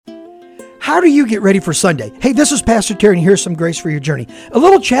how do you get ready for Sunday? Hey, this is Pastor Terry, and here's some grace for your journey. A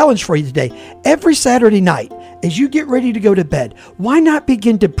little challenge for you today. Every Saturday night, as you get ready to go to bed, why not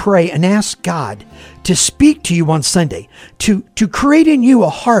begin to pray and ask God to speak to you on Sunday, to create in you a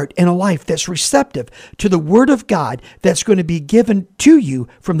heart and a life that's receptive to the Word of God that's going to be given to you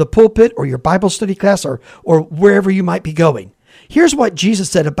from the pulpit or your Bible study class or wherever you might be going. Here's what Jesus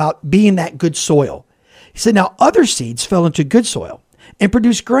said about being that good soil. He said, now other seeds fell into good soil and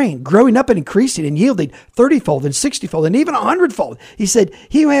produced grain, growing up and increasing and yielding 30-fold and 60-fold and even 100-fold. He said,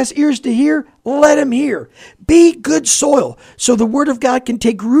 he who has ears to hear, let him hear. Be good soil so the Word of God can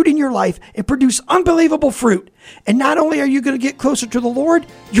take root in your life and produce unbelievable fruit. And not only are you going to get closer to the Lord,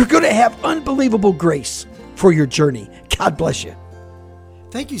 you're going to have unbelievable grace for your journey. God bless you.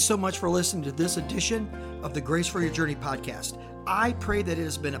 Thank you so much for listening to this edition of the Grace for Your Journey podcast. I pray that it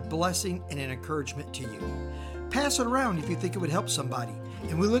has been a blessing and an encouragement to you. Pass it around if you think it would help somebody.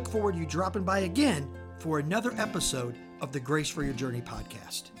 And we look forward to you dropping by again for another episode of the Grace for Your Journey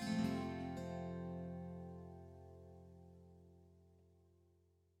podcast.